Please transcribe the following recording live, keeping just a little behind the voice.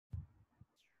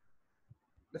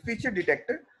The feature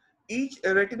detector. Each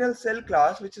retinal cell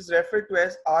class, which is referred to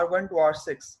as R1 to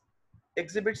R6,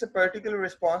 exhibits a particular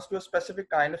response to a specific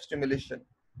kind of stimulation.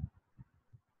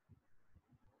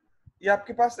 ये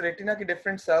आपके पास retina के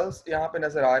different cells यहाँ पे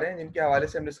नजर आ रहे हैं जिनके हवाले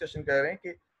से हम डिस्कशन कर रहे हैं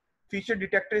कि फीचर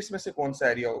डिटेक्टर इसमें से कौन सा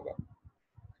एरिया होगा.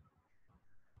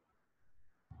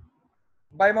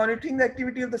 By monitoring the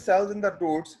activity of the cells in the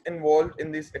rods involved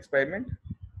in this experiment,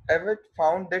 Everett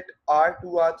found that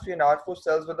R2, R3 and R4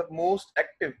 cells were the most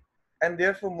active and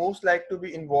therefore most likely to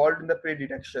be involved in the prey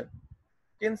detection.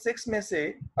 इन 6 में से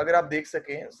अगर आप देख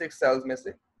सकें 6 cells में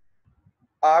से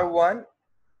R1,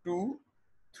 2,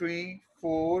 3,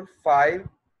 4, 5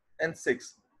 and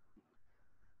 6.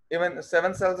 Even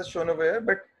 7 cells are shown over here,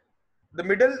 but the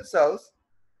middle cells,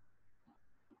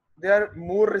 they are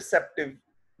more receptive.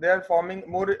 They are forming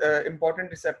more important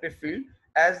receptive field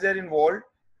as they are involved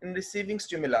in receiving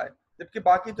stimuli. जबकि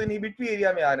बाकी तो inhibitory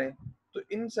area में आ रहे हैं. तो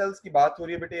इन sales की बात हो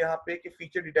रही है बेटे यहाँ पे कि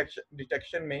फीचर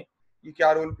डिटेक्शन में ये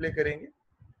क्या रोल प्ले करेंगे.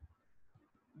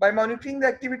 By monitoring the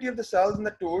activity of the cells in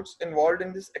the toads involved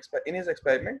in his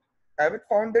experiment, Abbott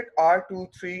found that R2,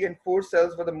 3 and 4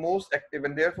 cells were the most active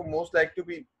and therefore most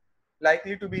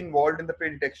likely to be involved in the prey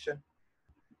detection.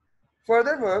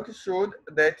 Further work showed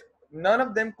that none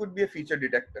of them could be a feature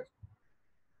detector,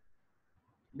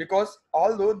 because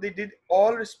although they did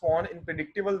all respond in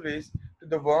predictable ways to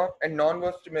the worm and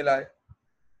non-worm stimuli,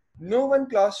 no one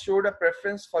class showed a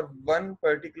preference for one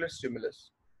particular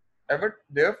stimulus. Abbott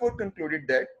therefore concluded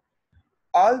that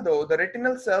although the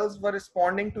retinal cells were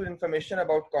responding to information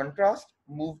about contrast,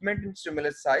 movement and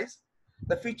stimulus size,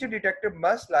 the feature detector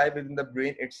must lie within the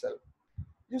brain itself.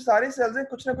 जो सारे sales हैं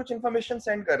कुछ ना कुछ information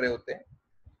send कर रहे होते हैं.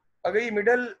 अगर ये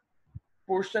मिडल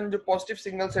पोर्शन जो पॉजिटिव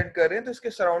सिग्नल सेंड कर रहे हैं तो इसके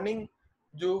सराउंडिंग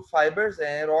जो फाइबर्स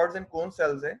हैं, रॉड्स एंड कोन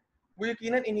सेल्स हैं, वो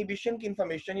यकीनन इनहिबिशन की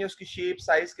इंफॉर्मेशन या उसकी शेप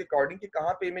साइज के अकॉर्डिंग कि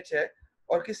कहाँ पे इमेज है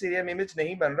और किस एरिया में इमेज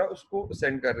नहीं बन रहा उसको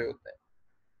सेंड कर रहे होते हैं.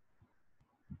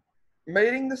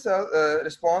 Measuring the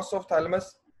response of thalamus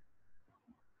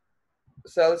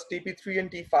cells TP3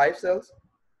 and T5 cells,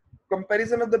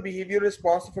 comparison of the behavior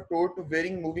response of a toad to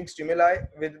varying moving stimuli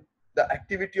with the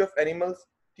activity of animals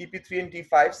TP3 and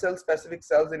T5 cells, specific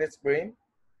cells in its brain.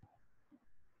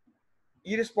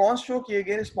 ये response show किए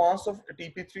गए response of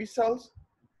TP3 sales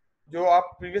जो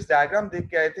आप previous diagram देख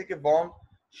के आए थे कि वर्म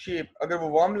शेप अगर वो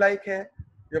वर्म लाइक है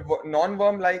या नॉन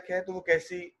वर्म लाइक है तो वो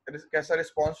कैसा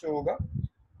रिस्पॉन्स शो होगा.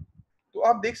 तो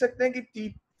आप देख सकते हैं कि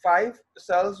T5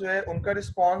 सेल्स जो है उनका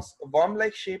रिस्पॉन्स वर्म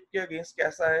लाइक शेप के अगेंस्ट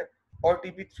कैसा है और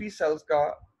TP3 सेल्स का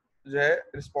जो है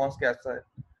रिस्पॉन्स कैसा है.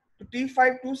 तो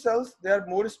T52 cells, they are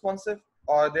more responsive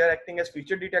or they are acting as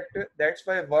feature detector. That's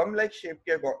why worm like shape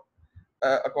के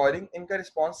अकॉर्डिंग इनका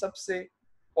रिस्पॉन्स सबसे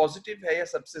पॉजिटिव है या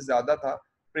सबसे ज्यादा था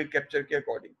प्री कैप्चर के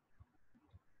according.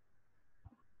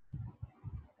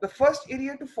 The first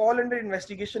area to fall under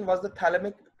investigation was the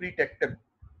thalamic pretectum.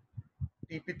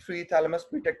 TP3 thalamus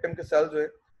pretectum के cells जो है.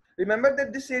 Remember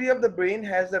that this area of the brain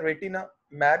has the retina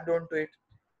mapped onto it,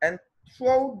 and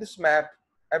throughout this map,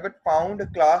 Abbott found a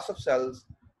class of cells,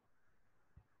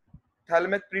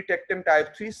 thalamic pretectum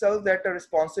type 3 cells that are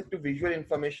responsive to visual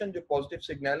information, जो positive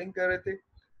signaling कर रहे थे,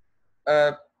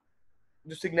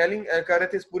 जो signaling कर रहे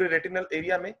थे इस पूरे retinal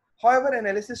area में. However,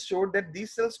 analysis showed that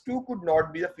these cells too could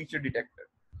not be a feature detector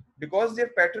because their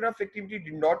pattern of activity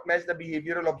did not match the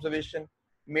behavioral observation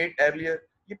made earlier.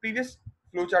 ये previous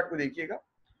flowchart को देखिएगा.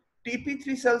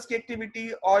 TP3 cells की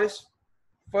activity और इस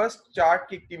first chart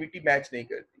की activity match नहीं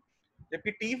करती,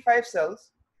 जबकि T5 cells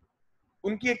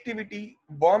उनकी एक्टिविटी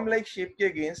वर्म लाइक शेप के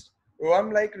अगेंस्ट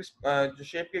वर्म लाइक जो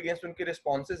शेप के अगेंस्ट उनके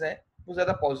रिस्पॉन्सेज हैं वो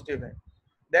ज्यादा पॉजिटिव हैं.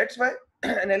 That's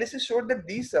why analysis showed that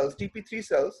these sales TP3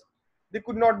 sales they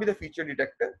could not be the feature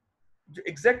detector. जो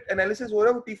एग्जैक्ट एनालिसिस हो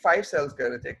रहा है वो T5 सेल्स कर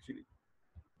रहे थे actually.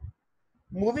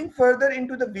 Moving further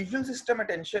into the visual system,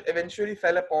 attention eventually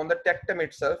fell upon the tectum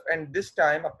itself, and this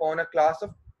time upon a class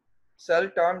of cell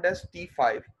termed as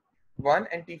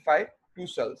T5-1 and T5-2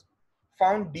 cells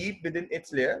found deep within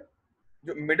its layer.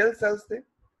 जो middle cells थे,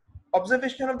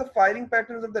 observation of the firing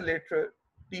patterns of the lateral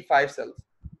T5 cells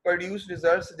produced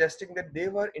results suggesting that they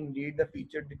were indeed the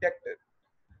feature detector.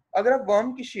 अगर आप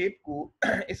worm की shape को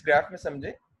इस graph में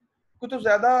समझें तो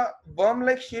ज़्यादा worm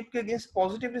like shape के against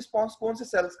positive response कौन से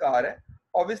cells का आ रहा है?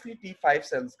 Obviously T5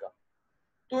 cells का.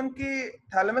 तो उनके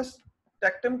thalamus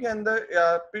tectum के अंदर या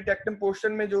pretectum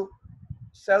portion में जो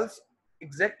cells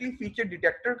exactly feature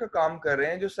detector का काम कर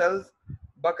रहे हैं, जो cells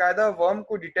बाकायदा वर्म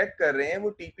को डिटेक्ट कर रहे हैं, वो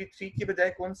TP3 की बजाय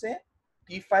कौन से हैं?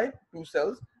 T5-2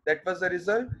 sales. That was the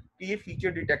result कि ये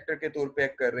फीचर डिटेक्टर के तौर पे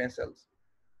एक्ट कर रहे हैं सेल्स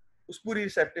उस पूरी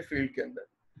रिसेप्टिव फील्ड के अंदर.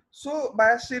 सो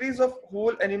bye a series of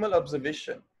whole animal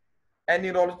observation and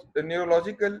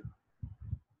neurological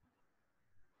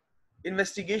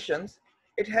investigations,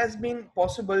 it has been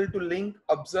possible to link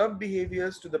observed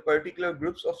behaviors to the particular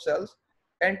groups of cells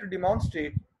and to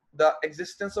demonstrate the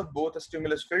existence of both a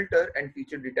stimulus filter and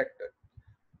feature detector.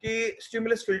 कि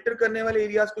stimulus filter करने वाले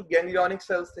areas कुछ ganglionic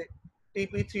sales थे,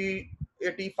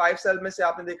 TP3 T5 cell में से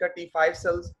आपने देखा T5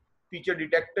 sales feature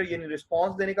detector यानी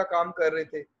रिस्पांस देने का काम कर रहे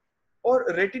थे,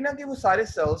 और रेटिना के वो सारे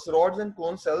sales rods and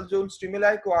cone cells जो उन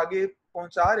स्टिमुलाई को आगे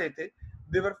पहुंचा रहे थे,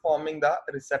 दे वर forming the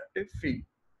receptive field.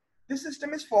 This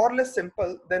system is far less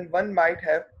simple than one might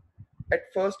have at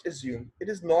first assumed. It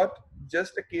is not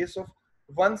just a case of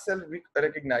one cell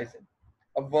recognizing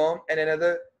a worm and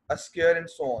another a scare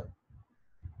and so on.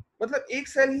 मतलब एक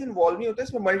cell ही involve नहीं होता,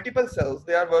 इसमें multiple cells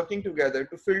they are working together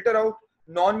to filter out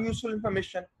non useful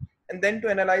information and then to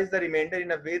analyse the reminder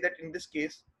in a way that in this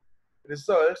case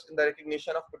results in the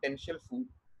recognition of potential food.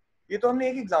 ये तो हमने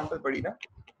एक example पढ़ी ना.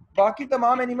 बाकी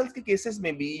तमाम animals के cases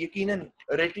में भी यकीनन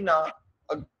रेटिना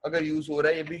अगर यूज हो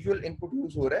रहा है या विजुअल इनपुट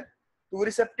यूज हो रहा है तो वो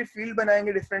रिसेप्टिव फील्ड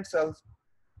बनाएंगे डिफरेंट सेल्स.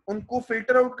 उनको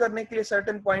फिल्टर आउट करने के लिए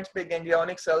सर्टेन पॉइंट्स पे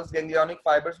गैंग्लियोनिक सेल्स, गैंग्लियोनिक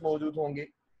फाइबर्स मौजूद होंगे,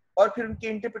 और फिर उनके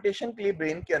इंटरप्रिटेशन के लिए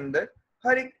ब्रेन के अंदर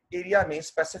हर एक एरिया में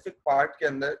स्पेसिफिक पार्ट के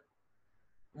अंदर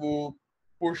वो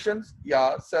पोर्शंस या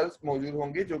सेल्स मौजूद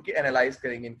होंगे जो कि एनालाइज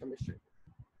करेंगे इंफॉर्मेशन.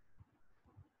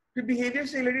 फिर बिहेवियर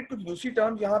से रिलेटेड कुछ दूसरी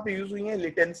टर्म्स यहाँ पे यूज हुई हैं,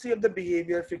 latency of the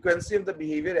behaviour, frequency of the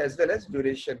behaviour as well as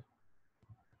duration.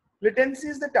 Latency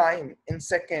is the time in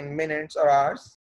seconds, minutes or hours